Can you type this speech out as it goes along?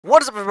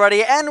What is up,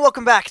 everybody, and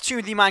welcome back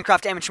to the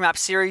Minecraft Amateur Map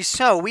series.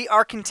 So, we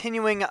are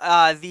continuing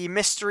the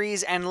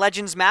Mysteries and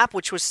Legends map,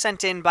 which was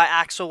sent in by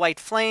Axel White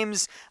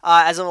Flames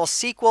as a little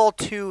sequel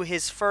to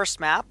his first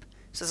map.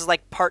 So this is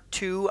like part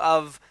 2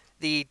 of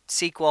the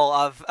sequel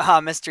of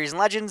Mysteries and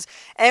Legends.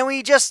 And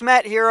we just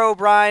met Hero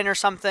Brian or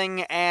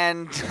something,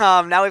 and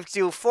now we have to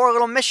do 4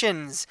 little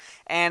missions.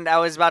 And I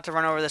was about to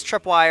run over this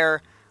tripwire,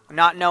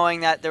 not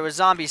knowing that there was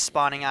zombies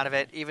spawning out of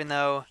it, even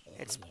though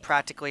it's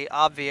practically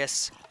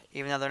obvious.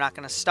 Even though they're not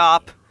going to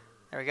stop.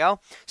 There we go.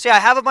 So yeah, I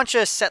have a bunch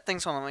of set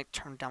things. Hold on, let me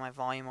turn down my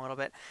volume a little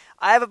bit.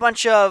 I have a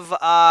bunch of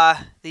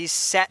these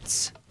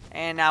sets,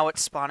 and now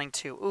it's spawning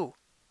too. Ooh.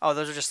 Oh,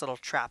 those are just little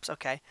traps.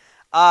 Okay.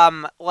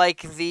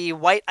 Like the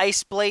white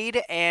ice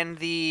blade and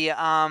the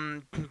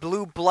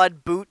blue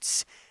blood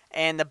boots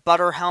and the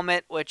butter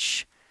helmet,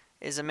 which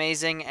is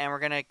amazing. And we're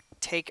going to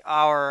take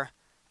our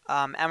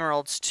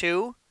emeralds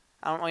too.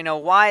 I don't really know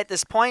why at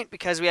this point,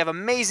 because we have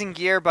amazing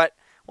gear, but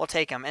we'll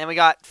take them. And we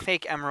got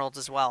fake emeralds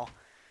as well.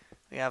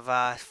 We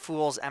have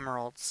fool's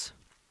emeralds.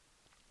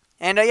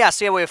 And yeah,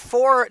 so yeah, we have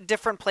 4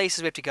 different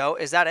places we have to go.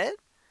 Is that it?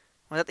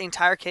 Was that the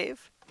entire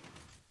cave?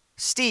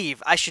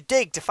 Steve, I should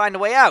dig to find a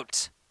way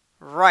out.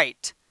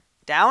 Right.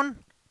 Down?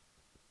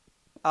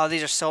 Oh,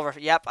 these are silver.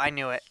 Yep, I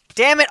knew it.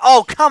 Damn it.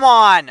 Oh, come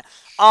on.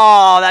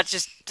 Oh, that's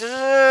just...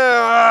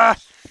 I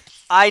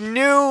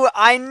knew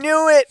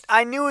it.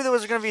 I knew there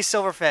was going to be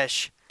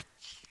silverfish.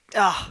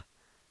 Ugh.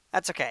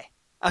 That's okay.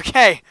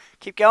 Okay,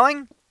 keep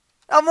going.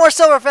 Oh, more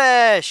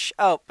silverfish!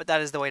 Oh, but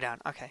that is the way down.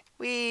 Okay.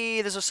 Whee,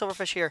 there's a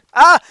silverfish here.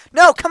 Ah!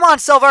 No, come on,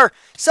 Silver!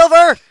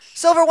 Silver!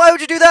 Silver, why would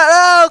you do that?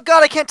 Oh,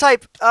 God, I can't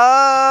type.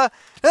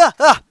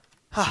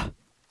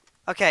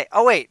 Okay,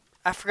 oh, wait.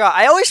 I forgot.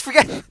 I always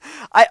forget.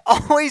 I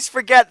always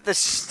forget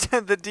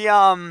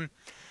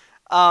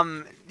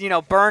you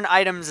know, burn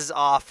items is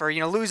off, or,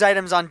 you know, lose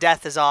items on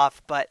death is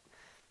off, but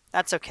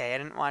that's okay. I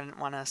didn't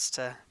want us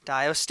to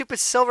die. It was stupid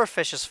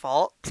silverfish's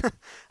fault. I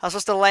was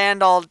supposed to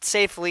land all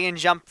safely and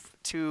jump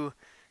to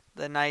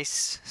the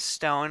nice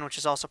stone, which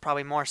is also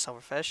probably more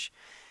silverfish.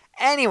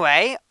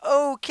 Anyway,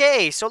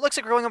 okay. So it looks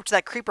like we're going up to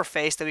that creeper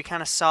face that we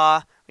kind of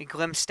saw, we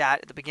glimpsed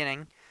at the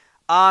beginning.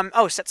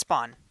 Oh, set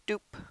spawn.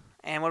 Doop.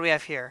 And what do we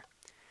have here?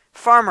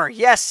 Farmer.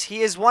 Yes,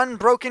 he is one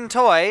broken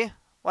toy.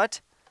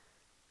 What?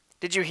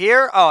 Did you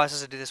hear? Oh, I was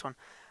supposed to do this one.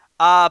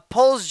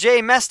 Pulls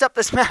J messed up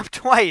this map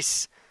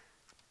twice.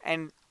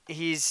 And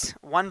he's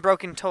one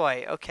broken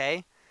toy.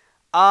 Okay.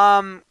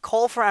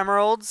 Coal for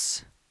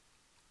emeralds.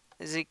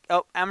 Is he?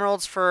 Oh,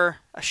 emeralds for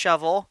a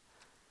shovel.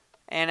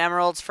 And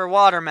emeralds for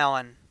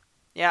watermelon.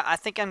 Yeah, I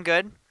think I'm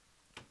good.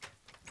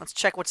 Let's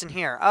check what's in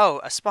here. Oh,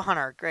 a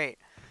spawner. Great.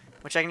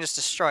 Which I can just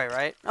destroy,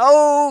 right?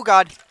 Oh,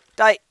 God.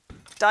 Die.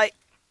 Die.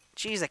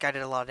 Jeez, that guy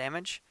did a lot of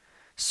damage.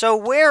 So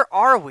where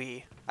are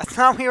we? I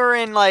thought we were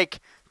in,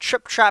 like,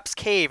 Trip Trap's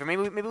cave. Or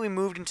maybe we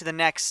moved into the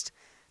next,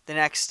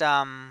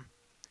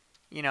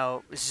 you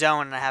know,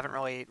 zone, and I haven't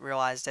really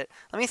realized it.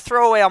 Let me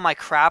throw away all my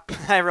crap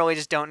I really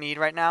just don't need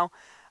right now.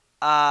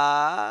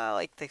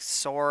 Like the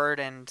sword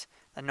and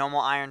the normal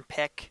iron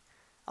pick.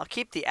 I'll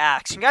keep the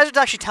axe. You guys are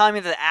actually telling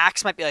me that the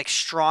axe might be, like,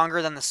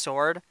 stronger than the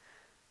sword,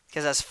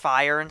 because it has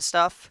fire and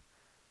stuff.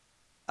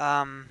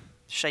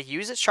 Should I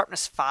use it?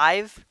 Sharpness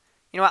 5?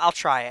 You know what? I'll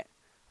try it.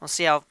 We'll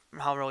see how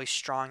really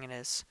strong it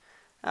is.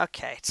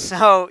 Okay,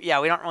 so, yeah,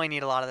 we don't really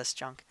need a lot of this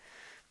junk.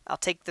 I'll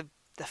take the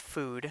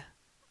food.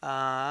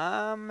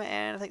 And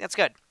I think that's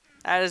good.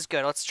 That is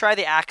good. Let's try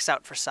the axe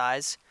out for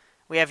size.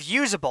 We have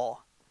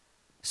usable.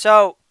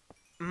 So,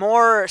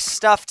 more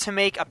stuff to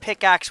make a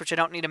pickaxe, which I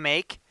don't need to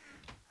make.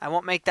 I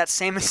won't make that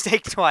same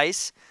mistake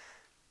twice.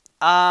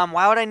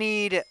 Why would I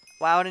need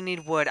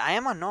wood? I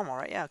am on normal,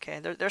 right? Yeah, okay.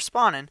 They're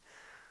spawning.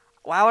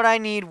 Why would I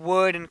need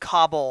wood and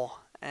cobble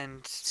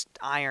and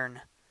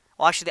iron?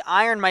 Well, actually, the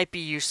iron might be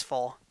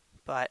useful,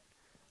 but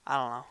I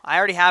don't know. I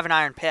already have an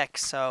iron pick,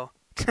 so...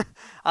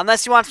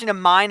 Unless he wants me to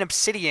mine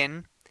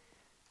obsidian,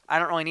 I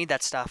don't really need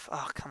that stuff.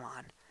 Oh, come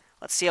on.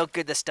 Let's see how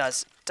good this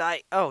does.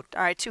 Die. Oh,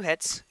 alright, 2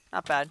 hits.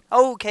 Not bad.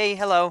 Oh, okay,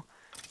 hello.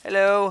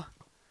 Hello.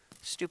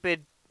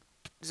 Stupid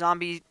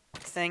zombie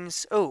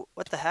things. Oh,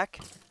 what the heck?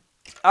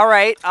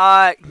 Alright,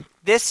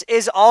 this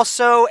is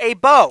also a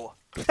bow.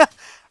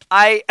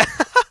 I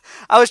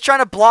was trying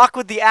to block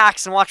with the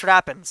axe and watch what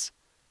happens.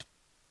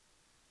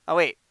 Oh,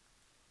 wait.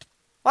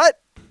 What?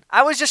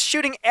 I was just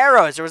shooting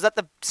arrows, or was that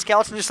the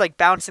skeleton just, like,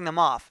 bouncing them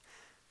off?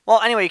 Well,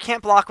 anyway, you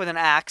can't block with an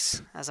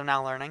axe, as I'm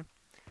now learning.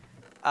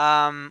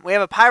 We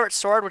have a pirate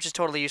sword, which is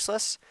totally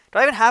useless. Do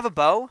I even have a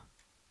bow?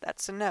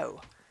 That's a no.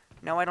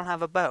 No, I don't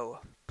have a bow.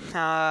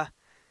 So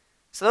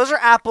those are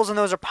apples, and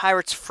those are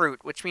pirate's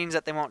fruit, which means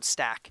that they won't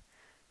stack.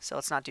 So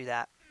let's not do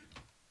that.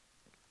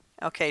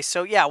 Okay,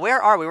 so, yeah,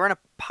 where are we? We're in a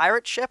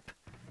pirate ship,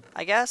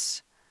 I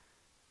guess,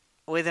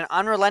 with an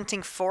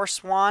unrelenting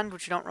force wand,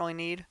 which you don't really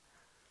need.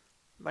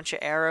 A bunch of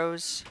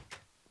arrows.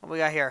 What we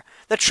got here?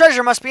 The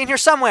treasure must be in here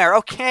somewhere.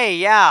 Okay,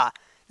 yeah.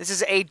 This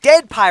is a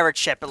dead pirate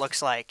ship, it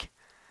looks like.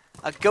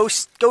 A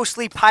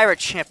ghostly pirate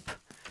ship.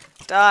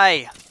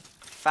 Die,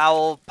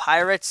 foul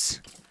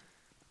pirates.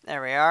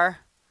 There we are.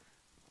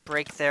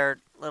 Break their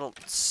little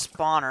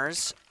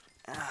spawners.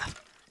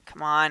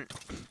 Come on,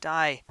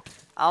 die.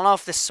 I don't know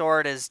if this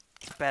sword is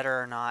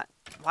better or not.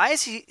 Why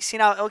is he... See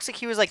now, it looks like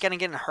he was like getting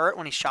hurt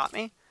when he shot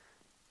me.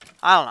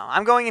 I don't know.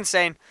 I'm going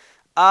insane.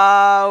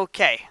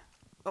 Okay.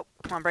 Oh,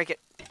 come on, break it.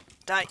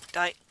 Die,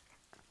 die.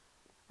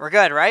 We're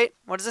good, right?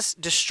 What is this?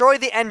 Destroy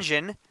the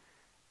engine.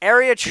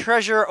 Area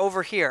treasure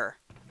over here.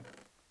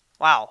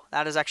 Wow,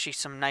 that is actually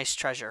some nice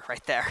treasure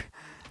right there.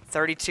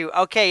 32.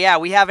 Okay, yeah,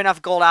 we have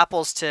enough gold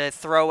apples to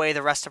throw away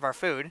the rest of our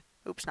food.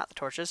 Oops, not the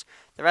torches.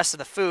 The rest of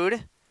the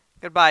food.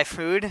 Goodbye,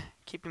 food.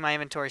 Keeping my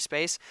inventory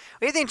space.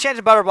 We have the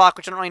enchanted butter block,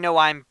 which I don't really know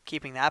why I'm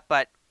keeping that,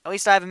 but at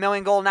least I have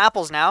 1,000,000 golden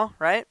apples now,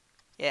 right?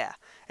 Yeah.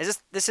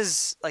 This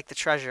is like the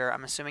treasure,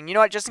 I'm assuming. You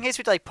know what? Just in case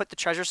we like put the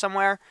treasure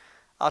somewhere,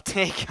 I'll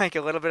take like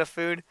a little bit of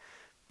food.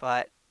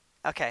 But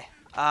okay.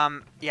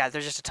 Yeah,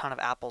 there's just a ton of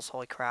apples.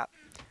 Holy crap.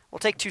 We'll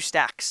take 2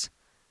 stacks.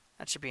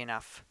 That should be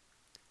enough.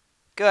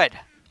 Good.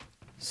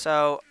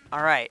 So,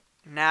 all right.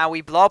 Now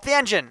we blow up the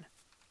engine.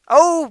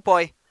 Oh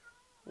boy.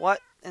 What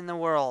in the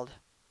world?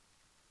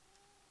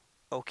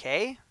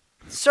 Okay.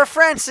 Sir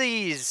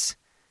Francis.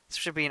 This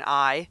should be an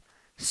I.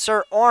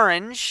 Sir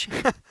Orange.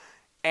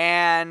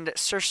 And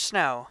Sir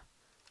Snow.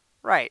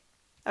 Right.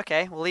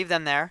 Okay, we'll leave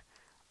them there.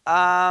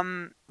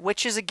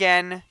 Witches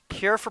again,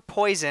 cure for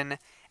poison,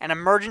 and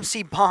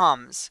emergency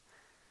bombs.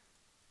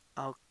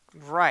 Oh,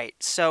 right.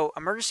 So,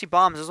 emergency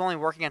bombs, those only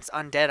work against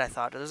undead, I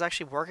thought. Do those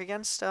actually work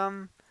against,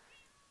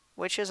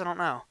 witches? I don't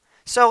know.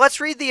 So,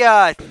 let's read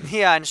the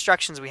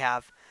instructions we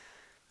have.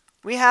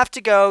 We have to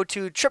go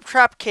to Trip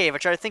Trap Cave,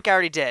 which I think I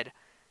already did.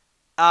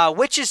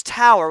 Witch's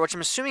Tower, which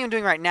I'm assuming I'm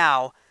doing right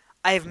now.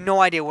 I have no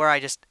idea where I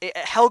just...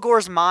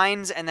 Helgor's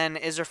Mines and then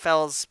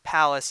Israfel's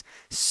Palace.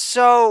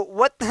 So,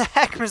 what the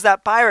heck was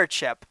that pirate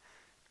ship?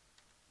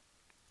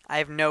 I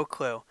have no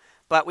clue.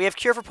 But we have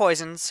Cure for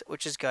Poisons,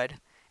 which is good.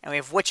 And we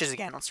have Witches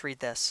again. Let's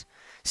read this.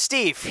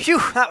 Steve, phew,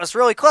 that was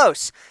really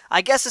close.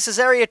 I guess this is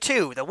Area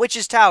 2, the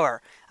Witch's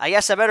Tower. I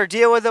guess I better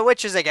deal with the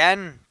witches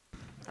again.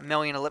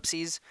 1,000,000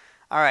 ellipses.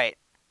 Alright.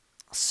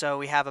 So,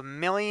 we have 1.5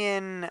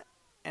 million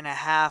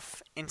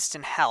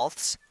instant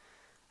healths.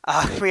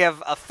 We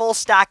have a full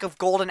stack of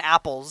golden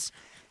apples,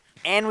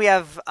 and we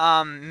have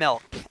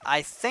milk.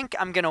 I think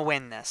I'm going to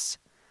win this.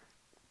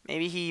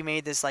 Maybe he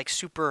made this like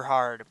super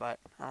hard, but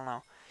I don't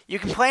know. You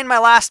complained my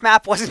last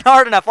map wasn't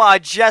hard enough. Well, I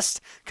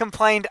just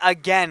complained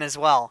again as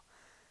well.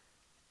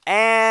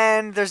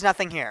 And there's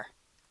nothing here.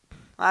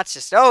 That's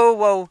just... Oh,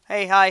 whoa.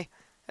 Hey, hi.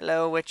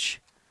 Hello,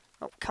 witch.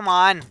 Oh, come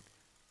on.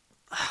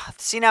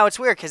 See, now it's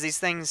weird because these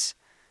things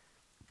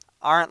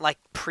aren't like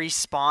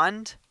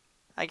pre-spawned,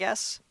 I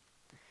guess.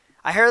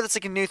 I heard that's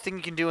like a new thing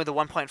you can do with the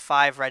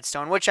 1.5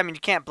 redstone, which, I mean,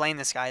 you can't blame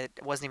this guy.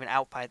 It wasn't even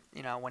out by,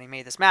 you know, when he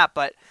made this map,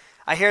 but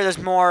I hear there's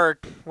more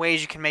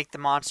ways you can make the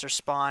monster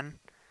spawn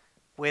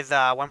with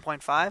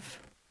 1.5.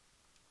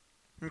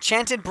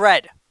 Enchanted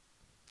bread.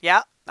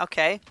 Yeah,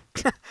 okay.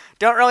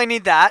 Don't really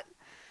need that.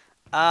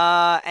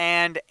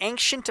 And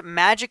ancient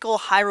magical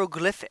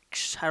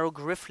hieroglyphics.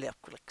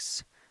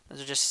 Hieroglyphics.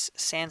 Those are just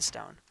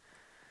sandstone.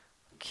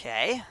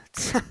 Okay.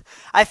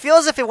 I feel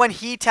as if when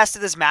he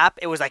tested this map,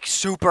 it was like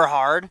super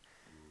hard.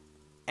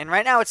 And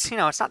right now it's, you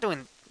know, it's not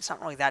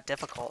really that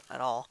difficult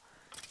at all.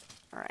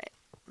 Alright,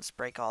 let's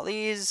break all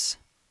these.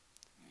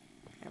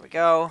 There we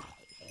go.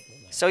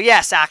 So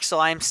yes, Axel,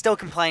 I'm still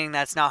complaining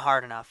that it's not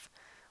hard enough.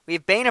 We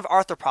have Bane of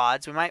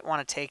Arthropods. We might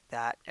want to take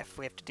that if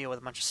we have to deal with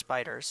a bunch of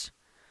spiders.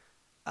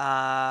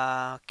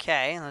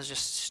 Okay, those are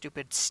just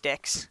stupid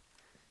sticks.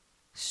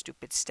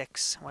 Stupid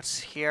sticks. What's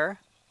here?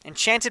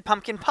 Enchanted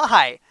pumpkin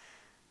pie.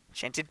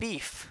 Enchanted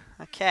beef.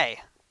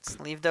 Okay, let's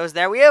leave those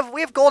there. We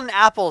have golden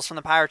apples from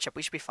the pirate ship.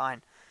 We should be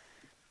fine.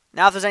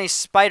 Now, if there's any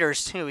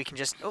spiders too, we can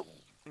just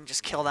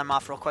kill them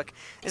off real quick.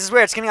 This is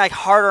weird. It's getting like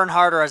harder and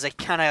harder as I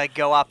kind of like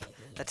go up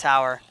the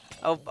tower.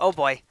 Oh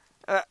boy.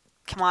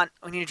 Come on.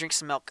 We need to drink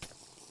some milk.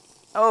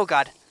 Oh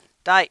god.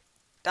 Die.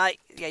 Die.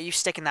 Yeah, you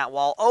stick in that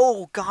wall.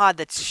 Oh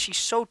god, she's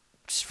so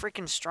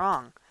freaking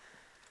strong.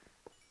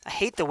 I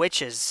hate the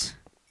witches.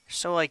 They're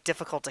so like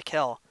difficult to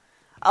kill.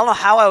 I don't know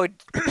how I would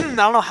I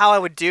don't know how I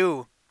would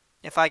do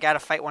if I got to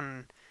fight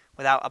one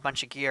without a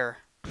bunch of gear,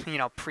 you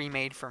know,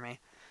 pre-made for me.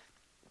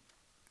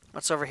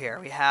 What's over here?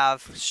 We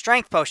have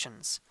strength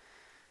potions.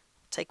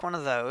 Take one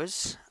of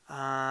those.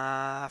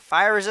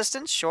 Fire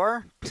resistance,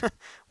 sure.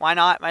 Why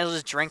not? Might as well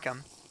just drink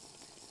them.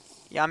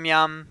 Yum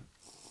yum.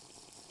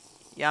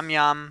 Yum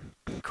yum.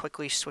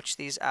 Quickly switch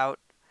these out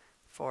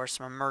for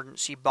some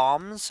emergency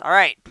bombs. All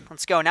right,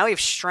 let's go. Now we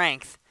have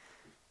strength.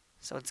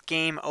 So it's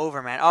game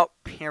over, man. Oh,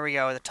 here we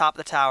go. The top of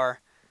the tower.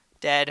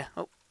 Dead.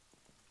 Oh,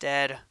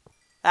 dead.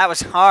 That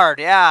was hard.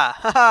 Yeah.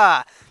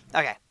 Haha.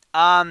 Okay.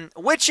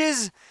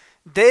 Witches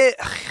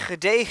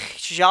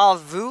deja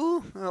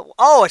vu?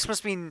 Oh, it's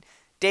supposed to be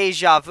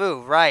deja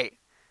vu, right.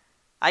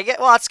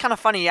 Well, it's kind of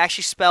funny. He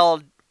actually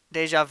spelled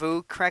deja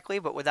vu correctly,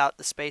 but without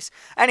the space.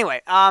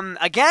 Anyway,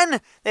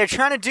 again, they're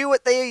trying to do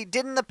what they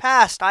did in the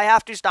past. I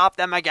have to stop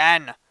them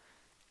again.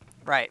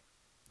 Right.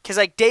 Because,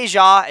 like,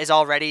 deja is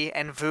already,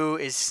 and vu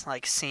is,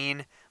 like,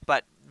 seen,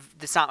 but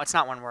it's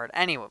not one word.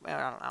 Anyway,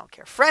 I don't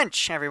care.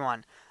 French,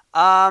 everyone.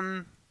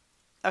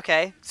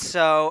 Okay,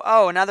 so,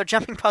 oh, another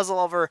jumping puzzle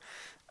over.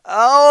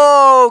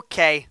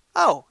 Okay.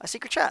 Oh, a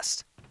secret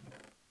chest.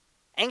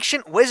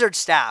 Ancient wizard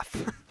staff.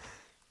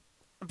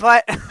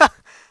 But,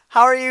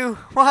 how are you?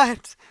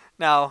 What?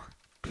 No.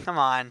 Come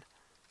on.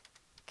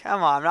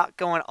 Come on, I'm not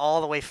going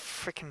all the way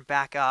freaking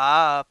back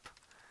up.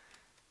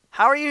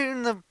 How are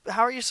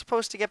you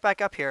supposed to get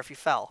back up here if you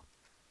fell?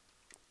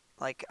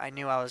 Like I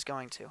knew I was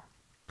going to.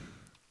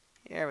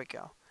 Here we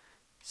go.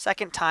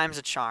 Second time's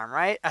a charm,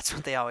 right? That's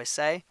what they always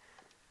say.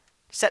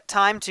 Set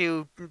time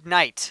to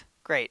night.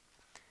 Great.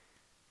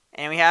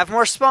 And we have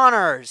more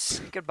spawners.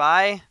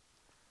 Goodbye.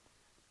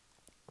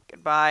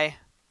 Goodbye.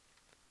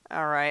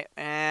 Alright,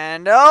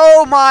 and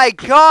oh my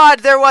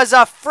god, there was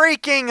a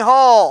freaking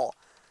hole!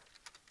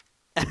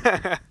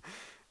 Oh,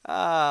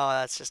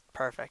 that's just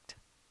perfect.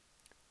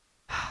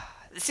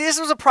 See, this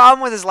was a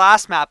problem with his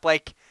last map.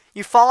 Like,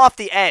 you fall off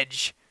the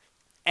edge,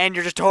 and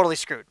you're just totally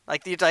screwed.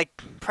 Like, you like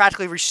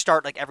practically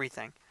restart like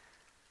everything.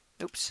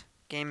 Oops,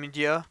 game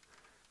media.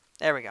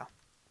 There we go.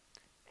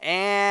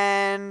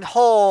 And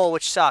hole,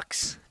 which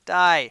sucks.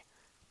 Die,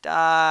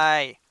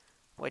 die.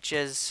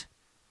 Witches,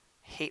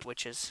 hate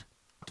witches.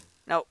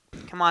 Nope.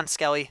 Come on,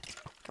 Skelly.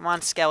 Come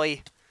on,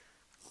 Skelly.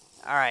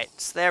 All right,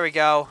 so there we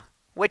go.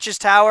 Witch's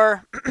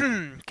Tower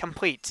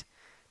complete,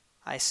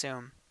 I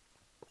assume.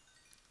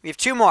 We have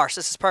 2 more, so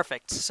this is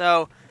perfect.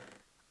 So,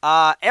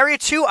 Area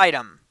 2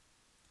 item.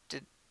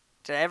 Did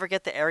I ever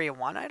get the Area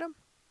 1 item?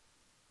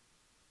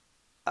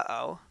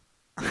 Uh-oh.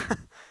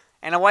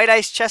 And a white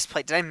ice chest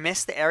plate. Did I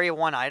miss the Area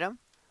 1 item?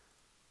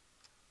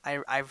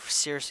 I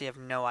seriously have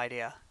no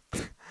idea.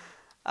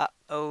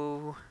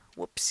 Uh-oh.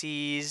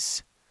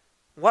 Whoopsies.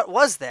 What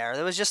was there?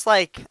 There was just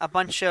like a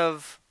bunch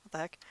of... What the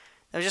heck?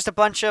 There was just a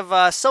bunch of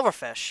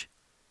silverfish.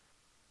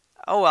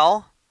 Oh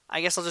well. I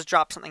guess I'll just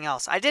drop something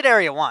else. I did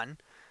Area 1.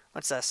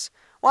 What's this?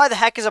 Why the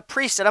heck is a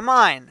priest at a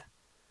mine?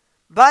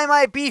 Buy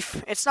my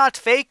beef. It's not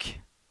fake.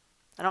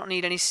 I don't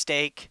need any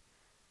steak.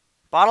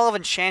 Bottle of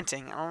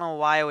enchanting. I don't know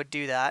why I would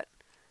do that.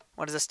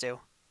 What does this do?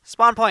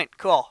 Spawn point.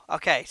 Cool.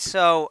 Okay,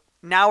 so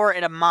now we're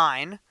at a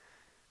mine.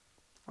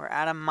 We're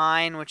at a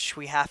mine which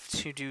we have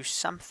to do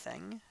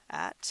something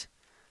at.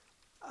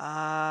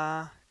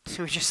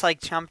 Do we just like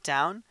jump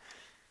down?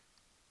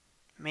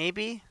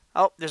 Maybe?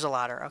 Oh, there's a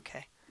ladder.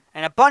 Okay.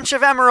 And a bunch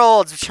of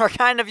emeralds, which are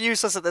kind of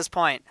useless at this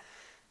point.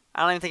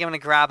 I don't even think I'm going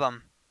to grab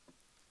them.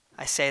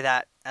 I say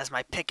that as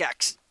my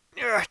pickaxe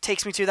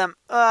takes me to them.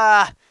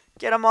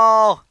 Get them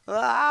all.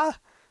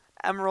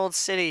 Emerald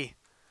City.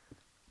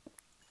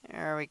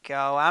 There we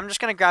go. I'm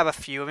just going to grab a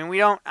few.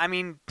 I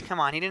mean, come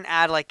on. He didn't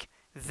add, like,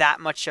 that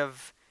much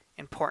of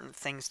important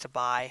things to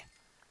buy.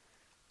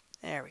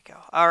 There we go.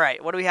 All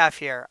right, what do we have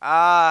here?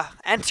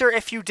 Enter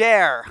if you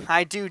dare.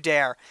 I do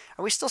dare.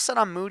 Are we still set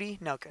on Moody?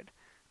 No, good.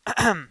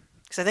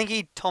 Because I think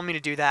he told me to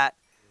do that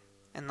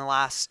in the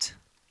last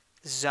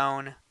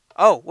zone.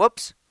 Oh,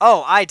 whoops.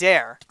 Oh, I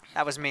dare.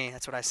 That was me.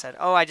 That's what I said.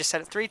 Oh, I just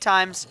said it 3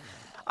 times.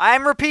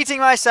 I'm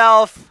repeating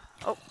myself.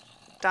 Oh,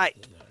 die.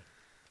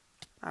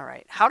 All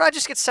right. How did I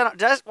just get set on?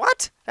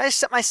 What? Did I just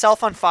set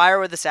myself on fire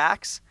with this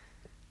axe?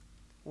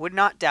 Would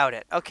not doubt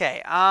it.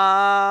 Okay.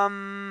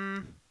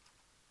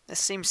 This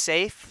seems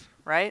safe,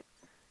 right?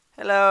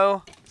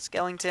 Hello,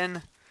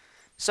 Skellington.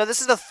 So this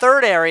is the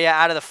 3rd area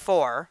out of the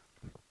 4,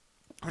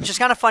 which is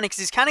kind of funny because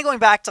he's kind of going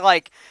back to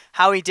like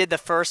how he did the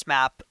first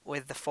map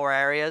with the 4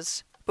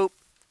 areas. Boop.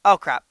 Oh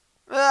crap.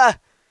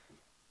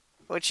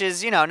 Which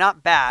is, you know,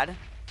 not bad,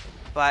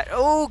 but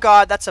oh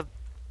god, that's a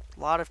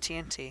lot of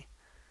TNT.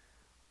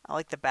 I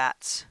like the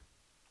bats.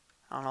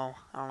 I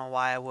don't know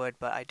why I would,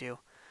 but I do.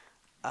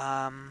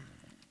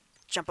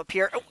 Jump up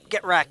here. Oh,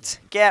 get wrecked.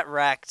 Get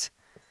wrecked.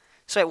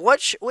 So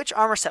wait, which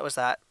armor set was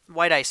that?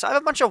 White ice. So I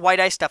have a bunch of white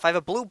ice stuff. I have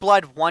a blue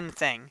blood 1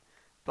 thing,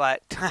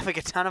 but I have like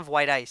a ton of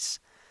white ice.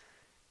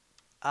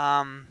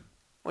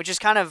 Which is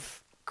kind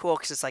of cool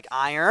because it's like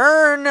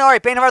iron. All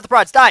right, Bane of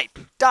Arthropods, die.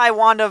 Die,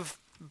 wand of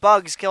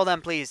bugs. Kill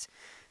them, please.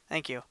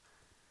 Thank you.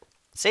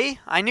 See?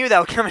 I knew that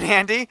would come in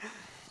handy.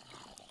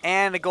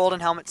 And a golden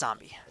helmet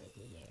zombie.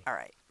 All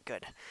right,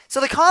 good. So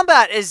the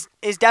combat is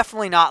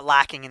definitely not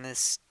lacking in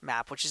this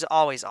map, which is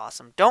always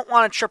awesome. Don't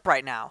want to trip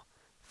right now.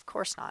 Of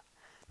course not.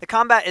 The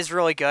combat is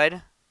really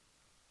good,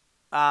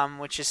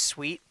 which is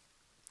sweet.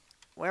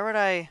 Where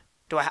would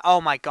oh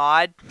my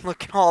god,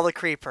 look at all the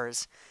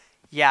creepers.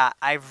 Yeah,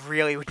 I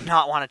really would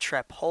not want to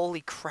trip.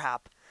 Holy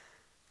crap.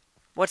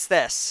 What's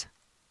this?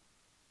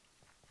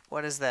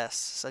 What is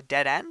this? It's a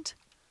dead end?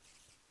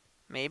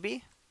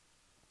 Maybe?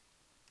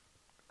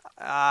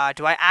 Do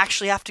I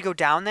actually have to go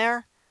down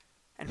there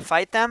and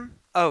fight them?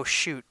 Oh,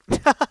 shoot.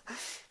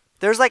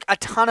 There's like a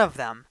ton of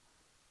them.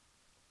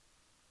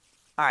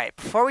 Alright,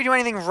 before we do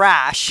anything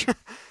rash,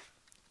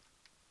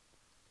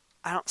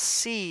 I don't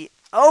see...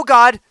 Oh,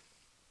 God!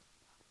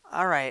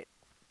 Alright.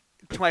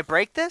 Do I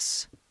break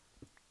this?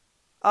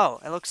 Oh,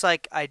 it looks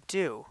like I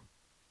do.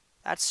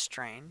 That's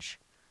strange.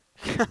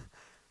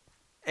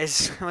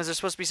 Was there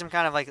supposed to be some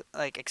kind of,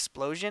 like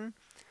explosion?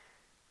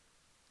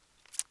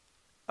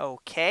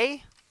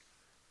 Okay.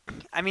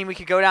 I mean, we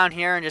could go down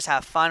here and just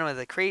have fun with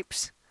the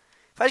creeps.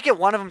 If I just get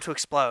one of them to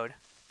explode.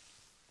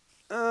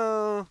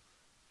 Oh.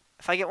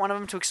 If I get one of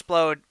them to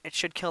explode, it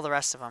should kill the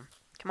rest of them.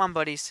 Come on,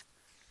 buddies.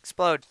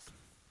 Explode.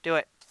 Do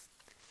it.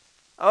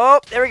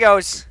 Oh, there he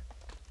goes.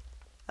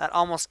 That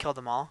almost killed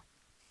them all.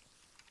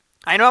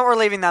 I know we're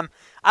leaving them.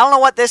 I don't know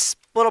what this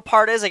little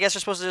part is. I guess we're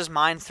supposed to just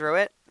mine through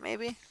it,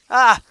 maybe.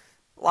 Ah,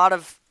 a lot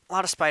of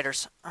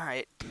spiders. All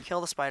right,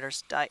 kill the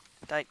spiders. Die,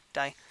 die,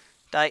 die,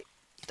 die,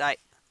 die.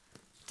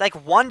 It's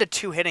like 1 to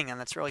 2 hitting them.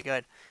 That's really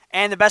good.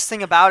 And the best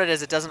thing about it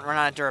is it doesn't run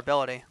out of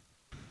durability.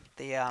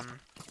 The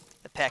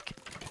pick.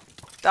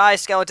 Die,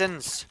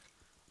 skeletons.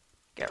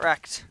 Get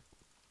wrecked.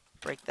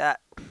 Break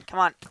that. Come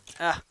on.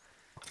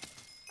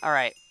 All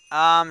right.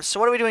 So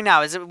what are we doing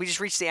now? Is it we just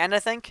reached the end? I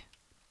think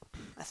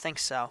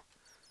so.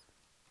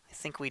 I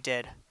think we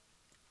did.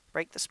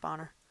 Break the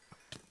spawner.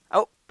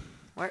 Oh,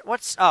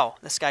 what's? Oh,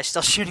 this guy's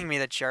still shooting me,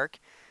 the jerk.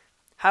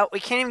 How? We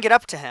can't even get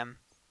up to him,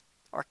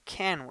 or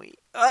can we?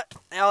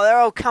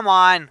 Oh, come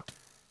on.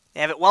 They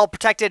have it well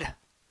protected.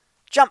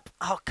 Jump.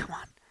 Oh, come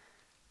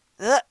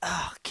on.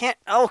 Can't.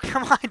 Oh,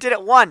 come on. I did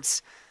it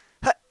once.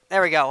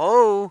 There we go.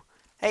 Oh,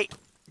 hey,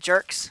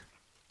 jerks.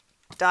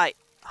 Die.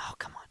 Oh,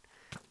 come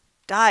on.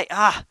 Die.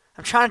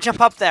 I'm trying to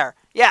jump up there.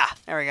 Yeah,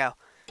 there we go.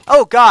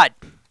 Oh, God.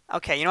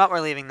 Okay, you know what?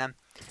 We're leaving them.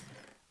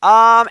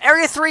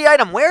 Area 3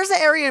 item. Where's the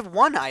Area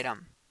 1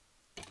 item?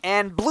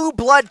 And Blue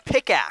Blood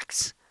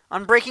Pickaxe.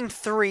 Unbreaking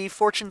 3,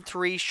 Fortune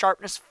 3,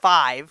 Sharpness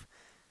 5,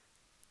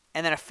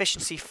 and then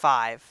Efficiency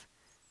 5.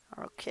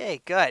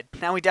 Okay, good.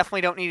 Now we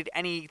definitely don't need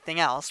anything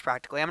else,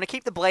 practically. I'm going to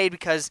keep the blade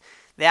because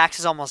the axe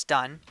is almost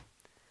done.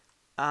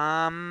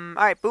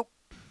 Alright, boop.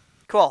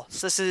 Cool.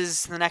 So this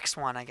is the next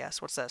one, I guess.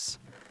 What's this?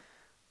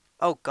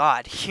 Oh,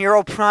 God.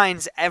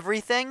 Herobrine's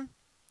everything?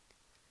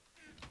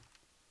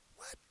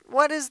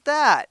 What is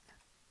that?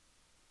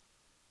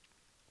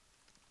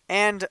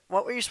 And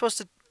what were you supposed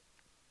to...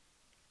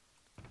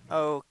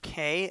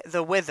 Okay,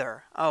 the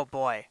Wither. Oh,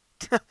 boy.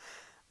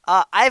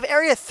 I have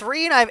Area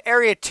 3 and I have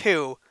Area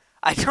 2.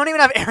 I don't even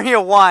have Area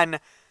 1.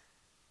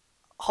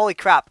 Holy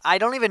crap. I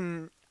don't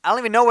even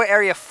know where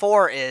Area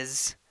 4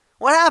 is.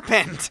 What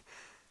happened?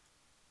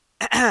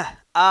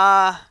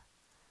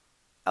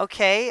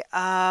 Okay,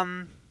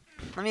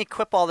 let me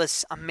equip all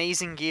this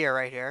amazing gear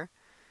right here.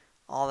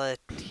 All the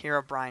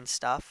Herobrine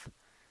stuff.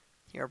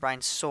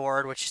 Herobrine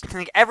sword, which is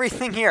like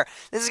everything here.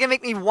 This is going to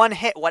make me one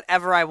hit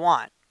whatever I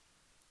want.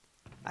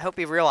 I hope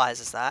he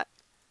realizes that.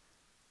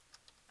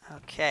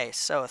 Okay,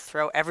 so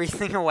throw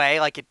everything away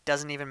like it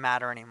doesn't even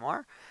matter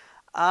anymore.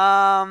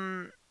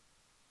 Oh,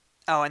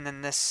 and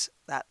then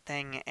that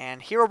thing,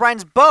 and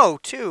Herobrine's bow,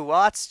 too.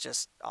 Well, that's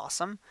just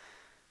awesome.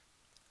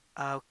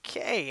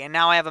 Okay, and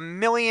now I have a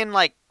million,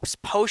 like,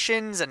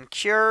 potions and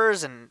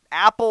cures and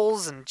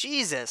apples and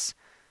Jesus.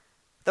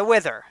 The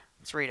Wither.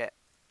 Let's read it.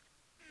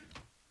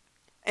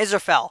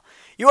 Israfel,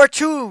 you are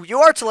too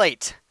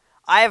late.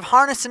 I have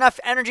harnessed enough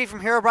energy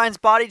from Herobrine's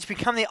body to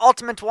become the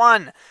ultimate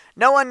one.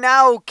 No one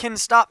now can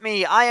stop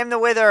me. I am the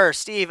Wither.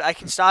 Steve, I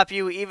can stop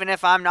you even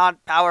if I'm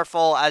not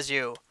powerful as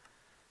you.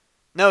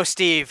 No,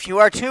 Steve, you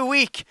are too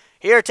weak.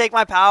 Here, take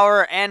my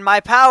power and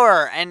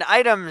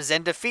items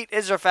and defeat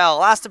Israfel.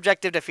 Last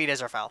objective, defeat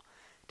Israfel.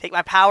 Take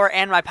my power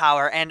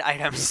and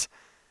items.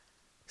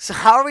 So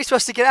how are we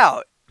supposed to get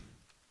out?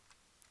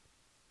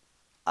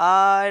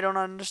 I don't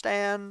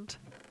understand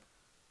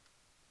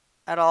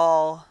at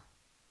all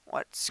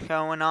what's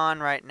going on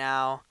right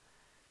now.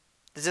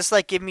 Does this,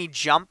 like, give me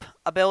jump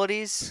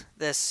abilities?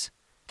 This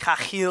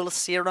Kahil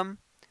Serum?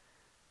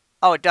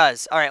 Oh, it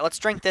does. Alright, let's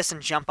drink this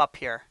and jump up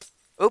here.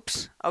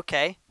 Oops.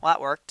 Okay. Well, that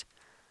worked.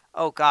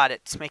 Oh, God.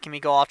 It's making me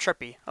go all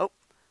trippy. Oh.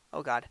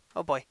 Oh, God.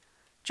 Oh, boy.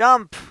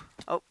 Jump.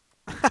 Oh.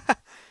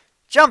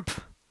 Jump.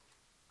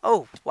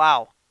 Oh,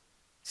 wow.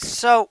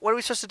 So, what are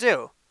we supposed to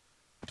do?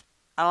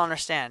 I don't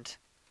understand.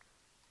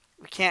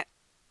 We can't.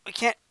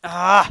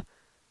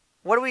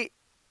 What do we...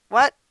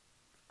 What?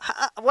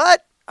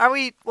 What? Are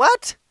we...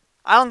 What?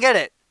 I don't get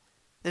it.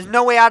 There's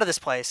no way out of this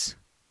place.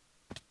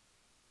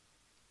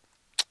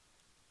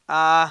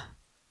 Hold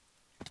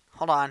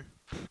on.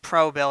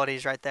 Pro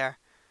abilities right there.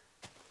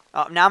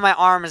 Oh, now my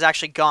arm is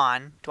actually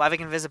gone. Do I have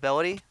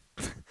invisibility?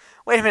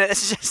 Wait a minute.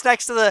 This is just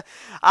next to the...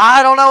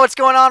 I don't know what's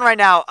going on right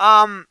now.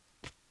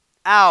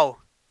 Ow.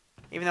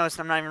 Even though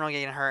I'm not even really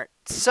getting hurt.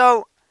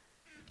 So...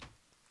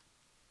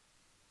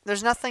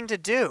 There's nothing to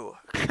do.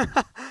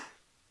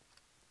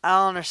 I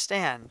don't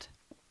understand.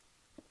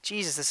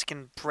 Jesus, this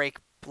can break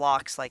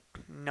blocks like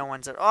no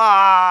one's...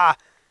 Ah!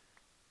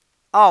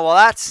 Oh, well,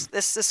 that's...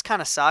 This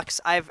kind of sucks.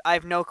 I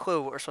have no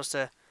clue what we're supposed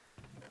to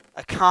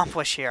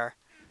accomplish here.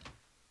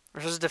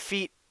 We're supposed to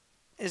defeat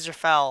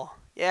Israfel.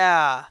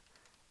 Yeah.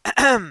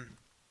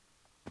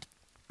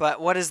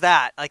 But what is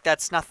that? Like,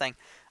 that's nothing.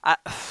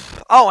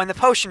 Oh, and the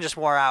potion just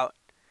wore out.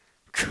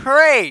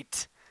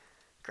 Great!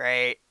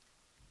 Great.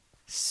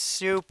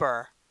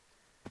 Super.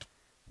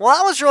 Well,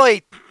 that was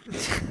really...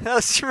 that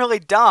was really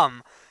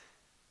dumb.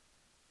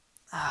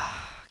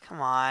 Come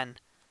on.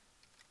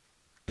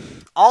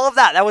 All of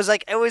that was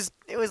like... It was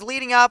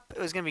leading up.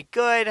 It was going to be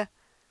good.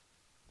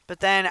 But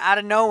then, out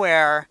of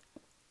nowhere,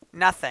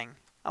 nothing.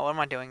 Oh, what am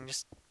I doing?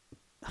 Just...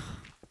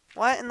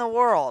 What in the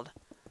world?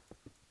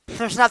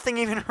 There's nothing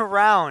even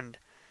around.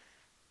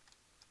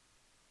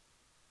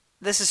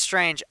 This is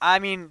strange. I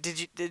mean,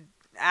 did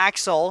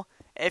Axel,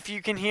 if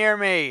you can hear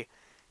me,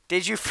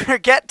 did you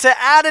forget to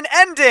add an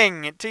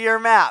ending to your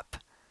map?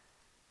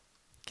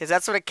 Because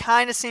that's what it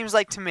kind of seems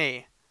like to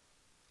me.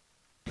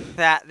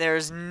 That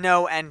there's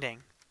no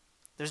ending.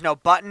 There's no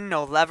button,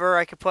 no lever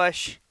I could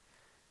push.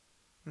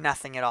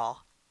 Nothing at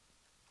all.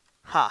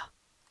 Huh.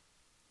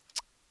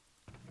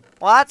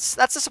 Well, that's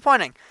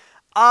disappointing.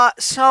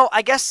 So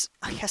I guess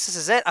this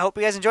is it. I hope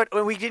you guys enjoyed.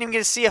 We didn't even get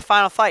to see a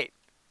final fight.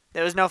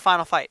 There was no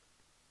final fight.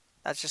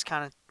 That's just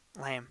kind of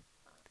lame.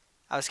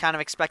 I was kind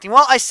of expecting.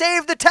 Well, I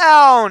saved the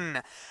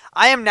town.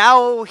 I am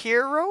now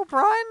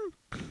Herobrine?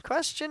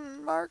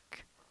 Question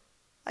mark.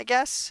 I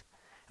guess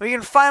we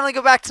can finally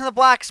go back to the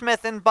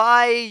blacksmith and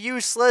buy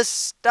useless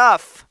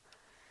stuff.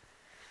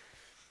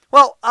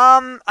 Well,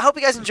 I hope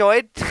you guys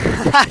enjoyed.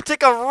 That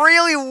took a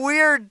really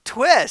weird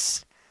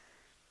twist.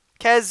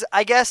 Because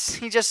I guess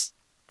he just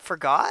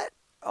forgot?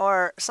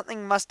 Or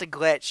something must have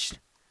glitched.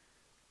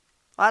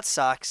 Well, that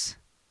sucks.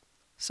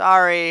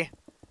 Sorry.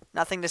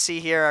 Nothing to see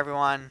here,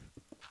 everyone.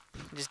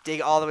 Just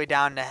dig all the way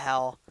down to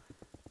hell.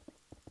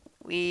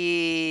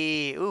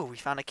 Ooh, we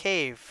found a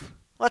cave.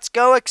 Let's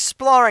go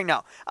exploring.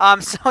 No.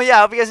 So yeah,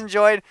 I hope you guys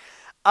enjoyed.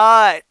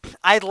 I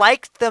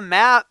liked the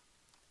map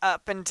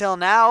up until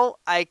now.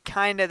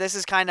 This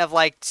is kind of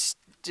like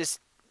just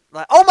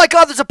like, oh my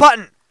god, there's a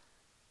button.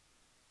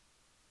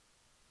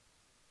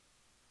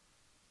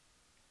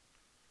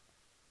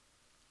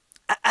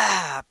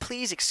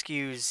 Please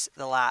excuse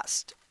the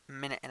last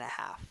minute and a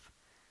half.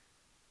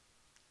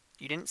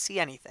 You didn't see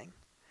anything.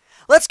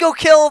 Let's go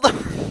kill the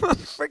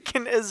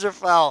freaking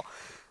Israfel.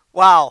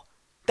 Wow.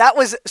 That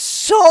was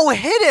so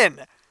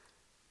hidden.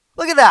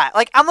 Look at that.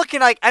 Like, I'm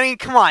looking like, I mean,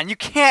 come on. You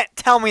can't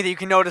tell me that you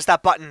can notice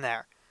that button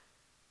there.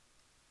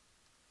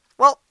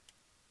 Well,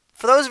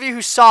 for those of you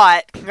who saw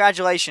it,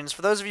 congratulations.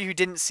 For those of you who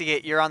didn't see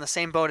it, you're on the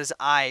same boat as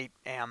I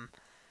am.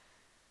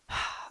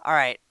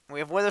 Alright. We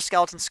have Wither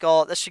Skeleton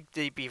Skull. This should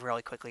be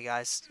really quickly,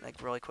 guys.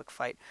 Like, really quick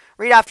fight.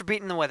 Read after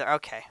beating the Wither.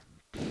 Okay.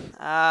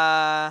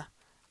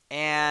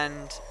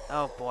 And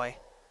oh boy,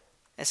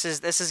 this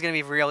is gonna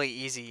be really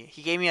easy.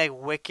 He gave me like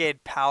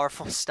wicked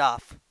powerful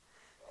stuff.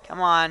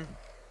 Come on.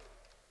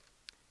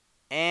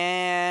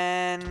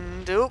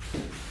 And oop.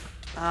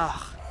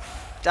 Ugh.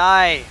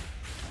 Die.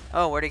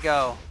 Oh, where'd he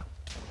go?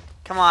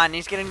 Come on,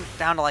 he's getting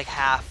down to like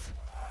half.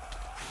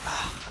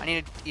 Ugh, I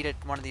need to eat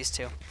one of these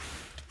two.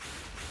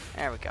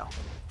 There we go.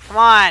 Come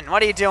on,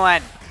 what are you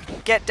doing?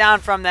 Get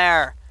down from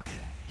there.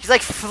 He's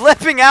like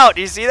flipping out.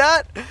 Do you see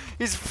that?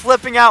 He's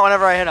flipping out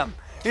whenever I hit him.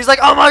 He's like,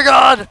 oh my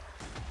god!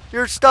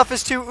 Your stuff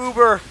is too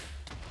uber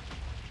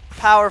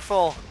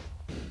powerful.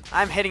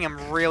 I'm hitting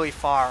him really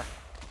far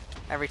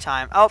every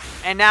time. Oh,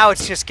 and now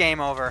it's just game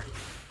over.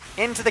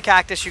 Into the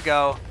cactus you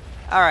go.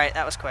 Alright,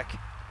 that was quick.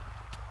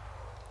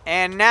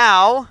 And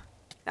now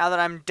that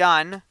I'm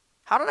done,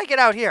 how did I get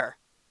out here?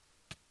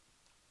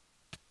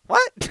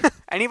 What?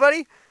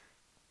 Anybody?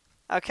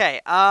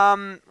 Okay,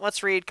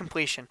 let's read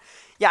completion.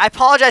 Yeah, I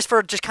apologize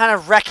for just kind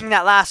of wrecking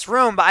that last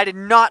room, but I did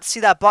not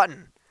see that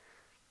button.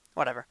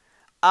 Whatever.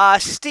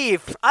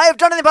 Steve, I have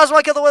done anything possible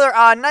to kill the Wither.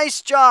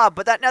 Nice job,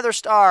 but that Nether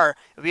Star.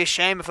 It would be a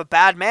shame if a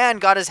bad man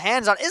got his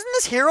hands on. Isn't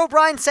this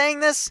Herobrine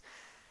saying this?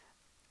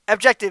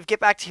 Objective, get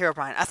back to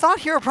Herobrine. I thought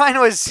Herobrine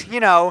was, you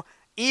know,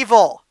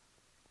 evil.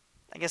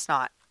 I guess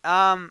not.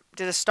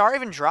 Did a star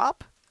even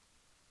drop?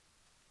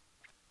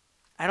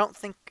 I don't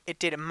think it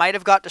did. It might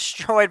have got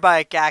destroyed by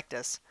a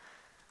cactus.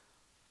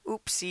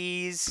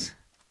 Oopsies.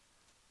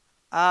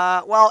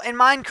 Well, in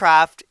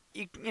Minecraft,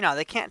 you know,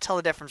 they can't tell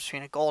the difference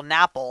between a golden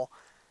apple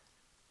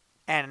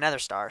and another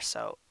star.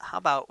 So how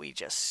about we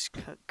just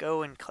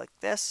go and click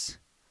this.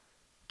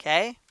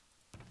 Okay.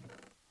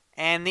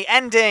 And the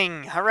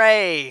ending.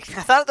 Hooray.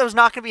 I thought there was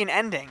not going to be an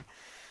ending.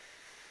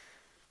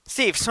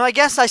 Steve, so I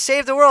guess I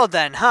saved the world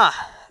then, huh?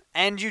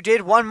 And you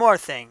did one more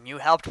thing. You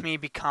helped me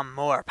become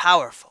more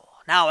powerful.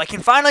 Now I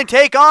can finally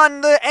take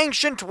on the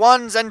ancient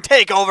ones and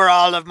take over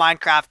all of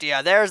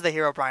Minecraftia. There's the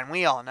Herobrine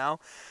we all know.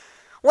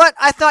 What?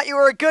 I thought you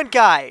were a good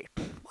guy.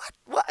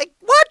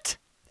 What?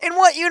 In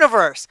what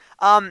universe?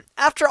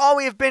 After all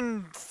we have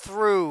been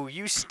through,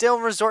 you still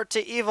resort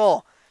to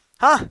evil.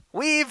 Huh?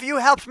 Weave, you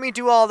helped me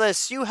do all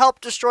this. You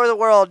helped destroy the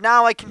world.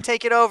 Now I can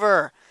take it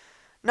over.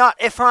 Not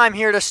if I'm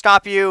here to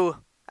stop you.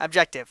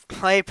 Objective.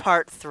 Play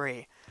part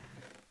 3.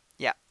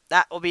 Yeah,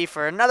 that will be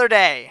for another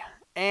day.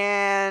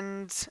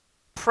 And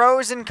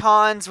pros and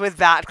cons with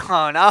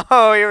Batclone.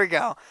 Oh, here we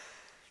go.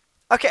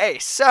 Okay,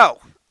 so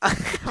I'm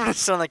gonna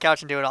sit on the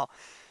couch and do it all.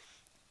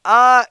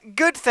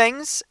 Good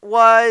things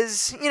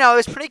was, you know, it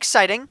was pretty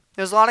exciting.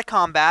 There was a lot of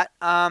combat,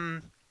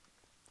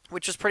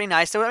 which was pretty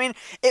nice. So, I mean,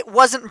 it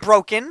wasn't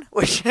broken,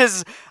 which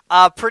is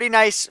a pretty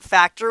nice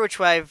factor, which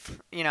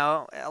I've, you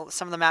know,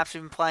 some of the maps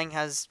we've been playing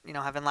has, you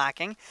know, have been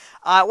lacking.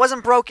 It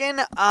wasn't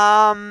broken.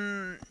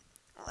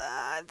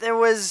 There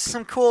was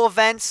some cool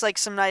events, like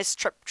some nice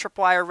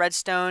tripwire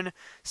redstone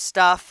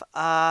stuff.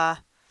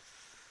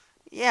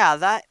 yeah,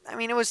 that I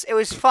mean it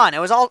was fun. It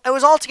was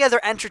altogether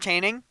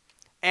entertaining,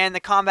 and the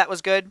combat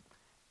was good.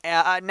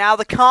 Now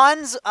the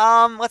cons,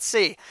 let's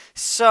see.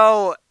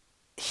 So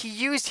he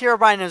used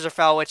Herobrine and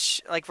Zerfell,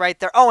 which like right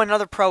there. Oh,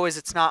 another pro is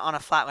it's not on a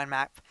flatland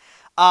map.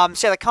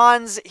 So yeah, the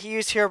cons, he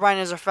used Herobrine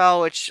and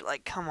Zerfell, which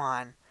like come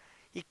on,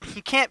 you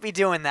can't be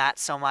doing that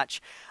so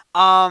much.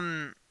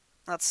 Um,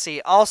 let's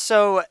see.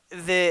 Also,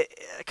 the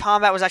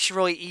combat was actually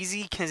really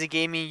easy because it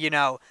gave me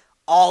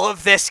all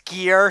of this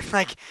gear.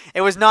 Like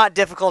it was not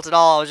difficult at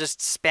all. I was just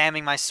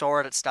spamming my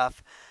sword at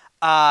stuff.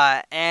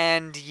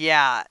 And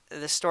yeah,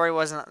 the story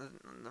wasn't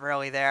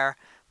really there,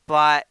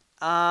 but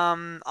all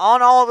in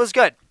all, it was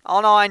good. All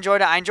in all, I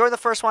enjoyed it. I enjoyed the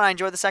first one. I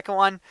enjoyed the second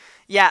one.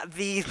 Yeah,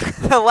 the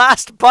the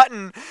last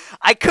button,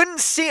 I couldn't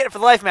see it for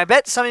the life of me. I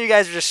bet some of you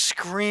guys are just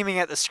screaming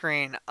at the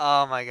screen.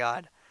 Oh my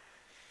god.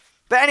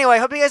 But anyway,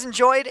 hope you guys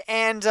enjoyed,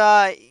 and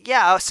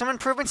yeah, some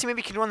improvements you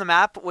maybe can do on the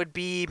map would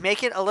be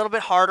make it a little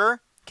bit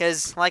harder,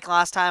 because like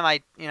last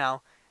time,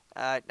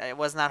 it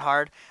wasn't that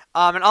hard.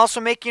 And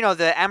also make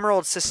the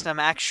emerald system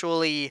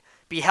actually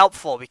be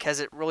helpful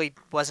because it really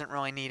wasn't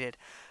really needed.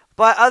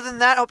 But other than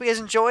that, I hope you guys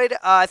enjoyed.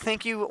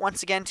 Thank you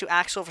once again to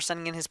Axel for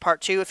sending in his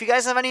part 2. If you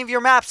guys have any of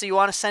your maps that you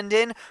want to send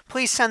in,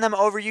 please send them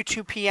over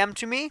YouTube PM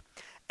to me.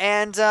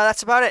 And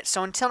that's about it.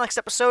 So until next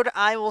episode,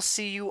 I will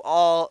see you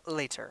all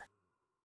later.